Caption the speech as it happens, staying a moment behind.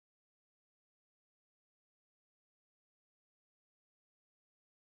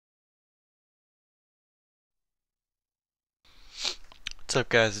What's up,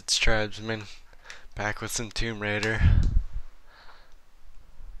 guys? It's Tribesman, back with some Tomb Raider.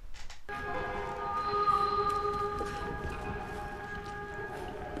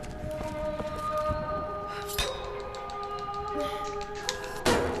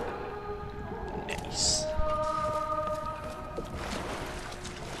 Nice.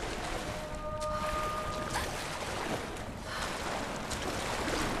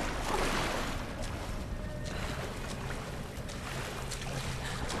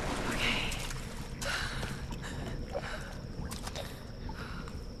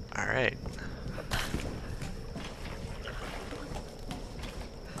 Alright.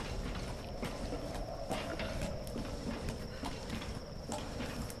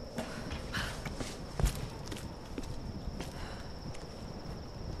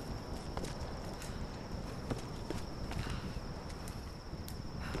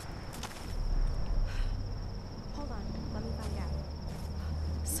 Hold on, let me find out.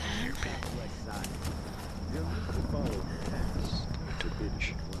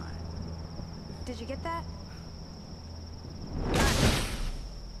 Did you get that?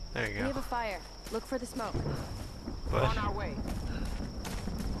 There you We go. have a fire. Look for the smoke. What? On our way.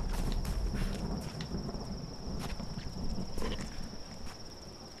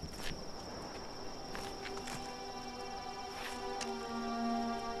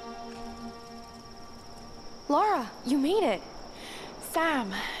 Lara, you made it.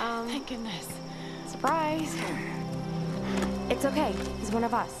 Sam, thank goodness. Surprise. It's okay. He's one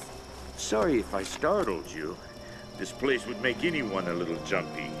of us. Sorry if I startled you. This place would make anyone a little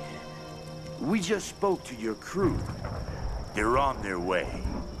jumpy. We just spoke to your crew. They're on their way.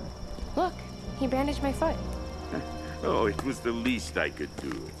 Look, he bandaged my foot. Oh, it was the least I could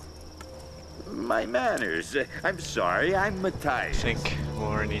do. My manners. I'm sorry, I'm I Matthias. think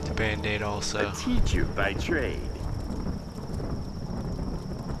Laura needs a band-aid also. A teacher by trade.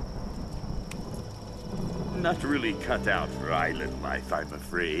 Not really cut out for island life, I'm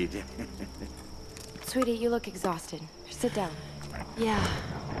afraid. Sweetie, you look exhausted. Sit down. Yeah,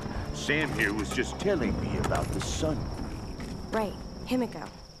 Sam here was just telling me about the Sun Queen. Right, Himiko.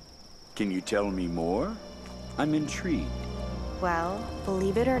 Can you tell me more? I'm intrigued. Well,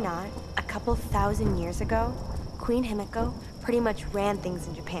 believe it or not, a couple thousand years ago, Queen Himiko pretty much ran things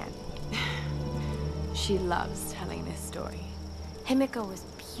in Japan. she loves telling this story. Himiko was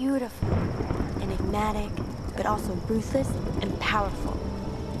beautiful, enigmatic, but also ruthless and powerful.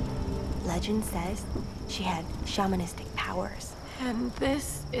 Legend says she had shamanistic powers. And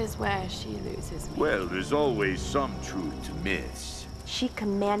this is where she loses me. Well, there's always some truth to miss. She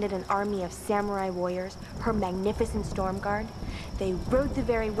commanded an army of samurai warriors, her magnificent storm guard. They rode the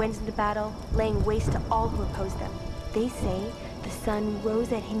very winds into battle, laying waste to all who opposed them. They say the sun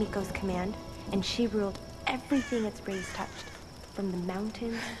rose at Himiko's command, and she ruled everything its rays touched, from the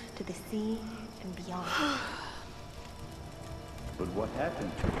mountains to the sea and beyond. But what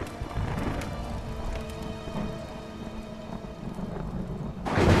happened to her?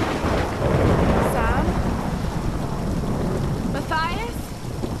 Sam? Matthias?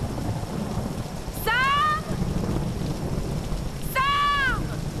 Sam? Sam!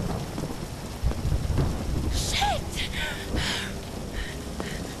 Shit!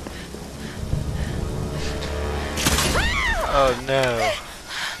 Oh no.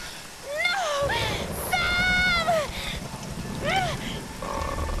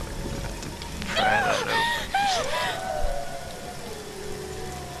 Pry that open. Oh no.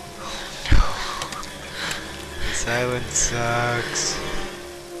 This island sucks.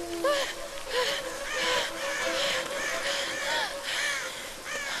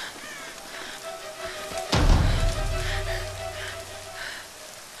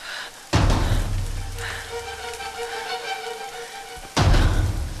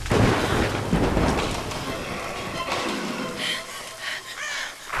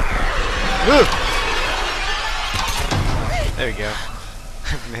 There we go.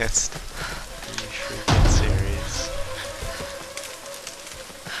 I missed. Are you freaking serious?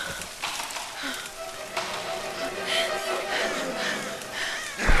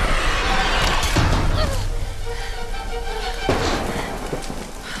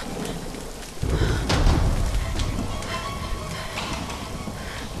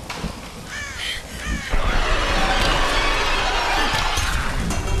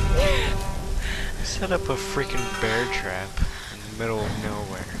 Set up a freaking bear trap in the middle of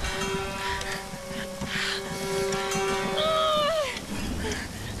nowhere.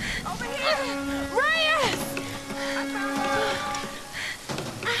 Over here! Reyes!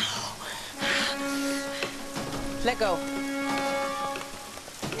 Let go.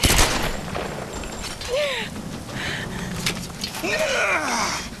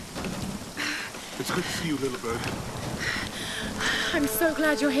 It's good to see you, little bird. I'm so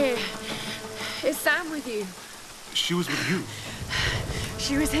glad you're here. Is Sam with you? She was with you.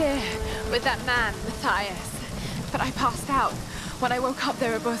 She was here with that man, Matthias. But I passed out. When I woke up, they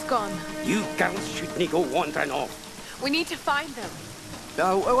were both gone. You girls should not go wandering off. We need to find them.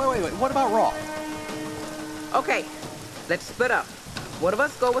 Wait. What about Raw? Okay, let's split up. One of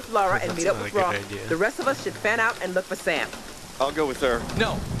us go with Lara and meet up with Raw. The rest of us should fan out and look for Sam. I'll go with her.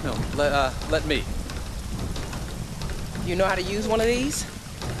 No. Let me. You know how to use one of these?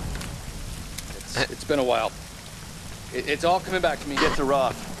 It's been a while. It's all coming back to me. Get to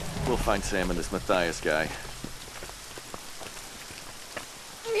Roth. We'll find Sam and this Matthias guy.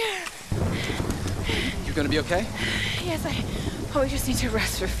 You gonna be okay? Yes, I probably just need to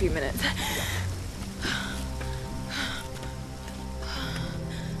rest for a few minutes.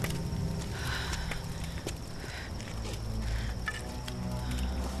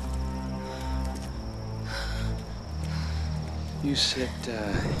 You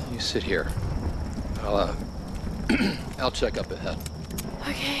sit here. I'll check up ahead.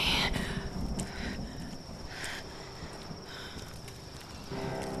 Okay.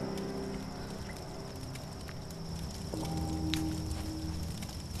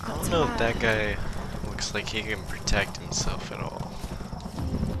 I don't know if that guy looks like he can protect himself at all.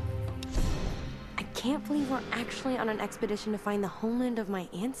 I can't believe we're actually on an expedition to find the homeland of my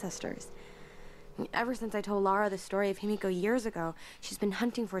ancestors. Ever since I told Lara the story of Himiko years ago, she's been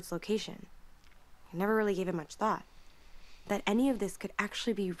hunting for its location. I never really gave it much thought. That any of this could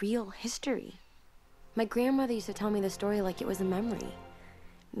actually be real history. My grandmother used to tell me the story like it was a memory.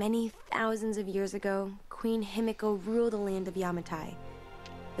 Many thousands of years ago, Queen Himiko ruled the land of Yamatai.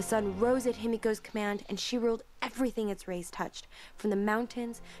 The sun rose at Himiko's command, and she ruled everything its rays touched, from the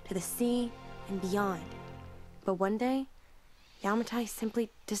mountains to the sea and beyond. But one day, Yamatai simply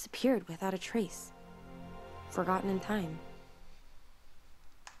disappeared without a trace. Forgotten in time.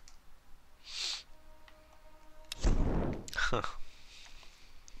 Huh.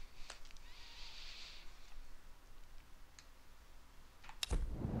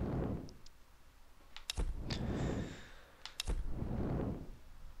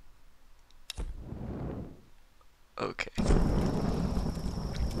 Okay.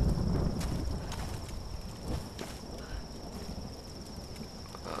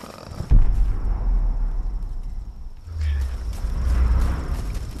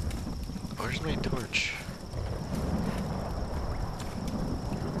 Where's my torch?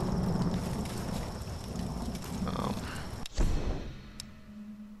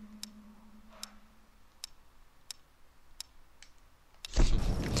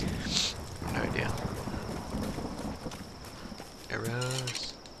 No idea.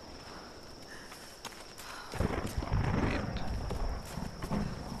 Arrows.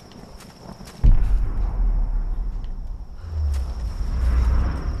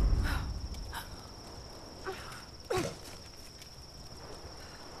 Wait.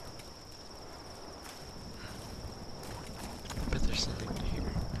 But there's something here.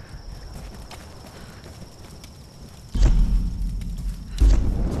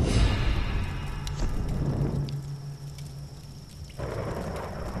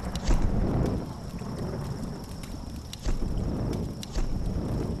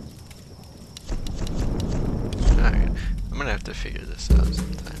 Alright, I'm gonna have to figure this out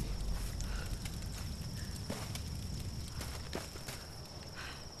sometime.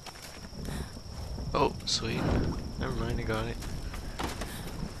 Oh, sweet. Never mind, I got it.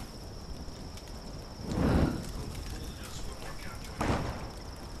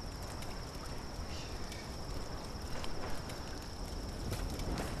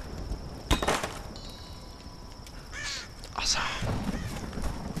 Awesome.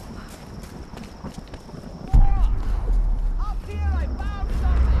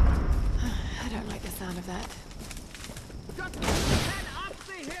 I don't like the sound of that. Just head up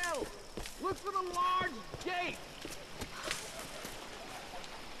the hill. Look for the large gate.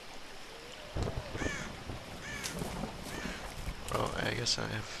 Oh, I guess I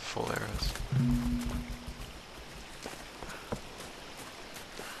have full arrows.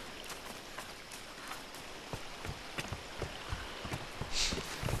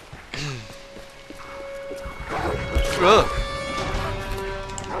 Ugh.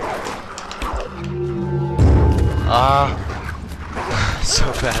 So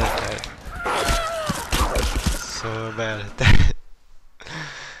bad at that. So bad at that.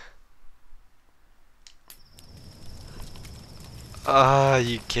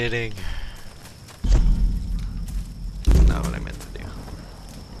 You kidding? Not what I meant to do.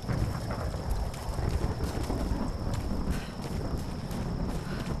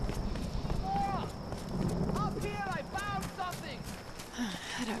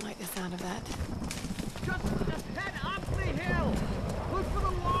 don't like the sound of that. Just head up the hill. Look for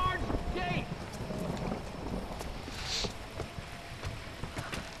the large gate.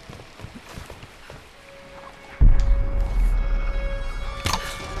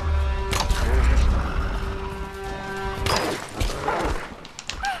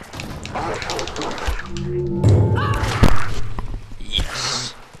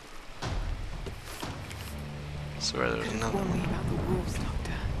 Yes. Swear there's another Warn me one. about the wolves, Doctor.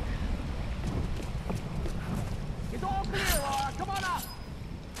 It's all clear, Lara. Come on up.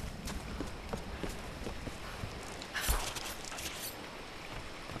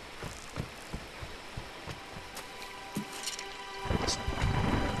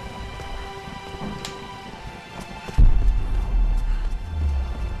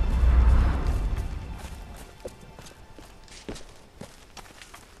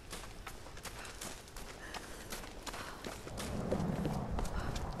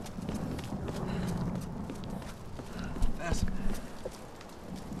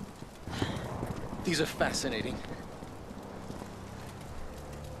 These are fascinating.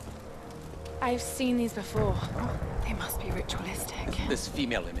 I've seen these before. They must be ritualistic. This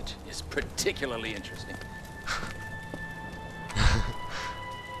female image is particularly interesting.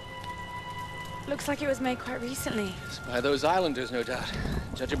 Looks like it was made quite recently. By those islanders, no doubt.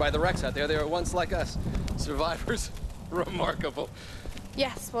 Judging by the wrecks out there, they were once like us. Survivors. Remarkable.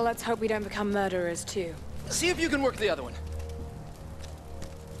 Yes, well, let's hope we don't become murderers, too. See if you can work the other one.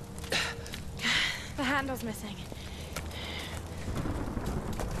 The handle's missing.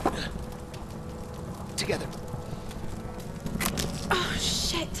 Together. Oh,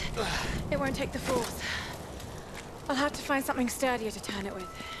 shit. It won't take the force. I'll have to find something sturdier to turn it with.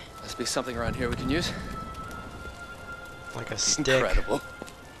 Must be something around here we can use. Like a stick. Incredible.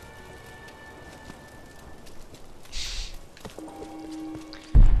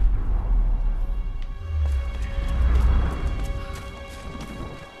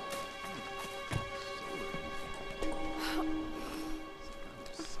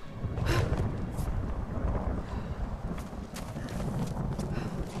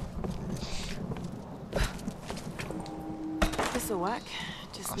 This'll work.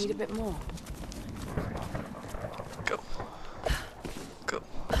 Just need a bit more. Go. Go.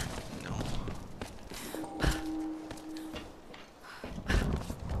 No.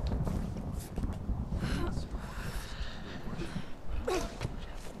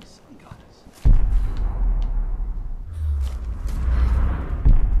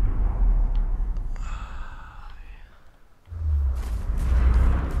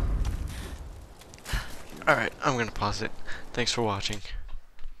 Alright, I'm gonna pause it. Thanks for watching.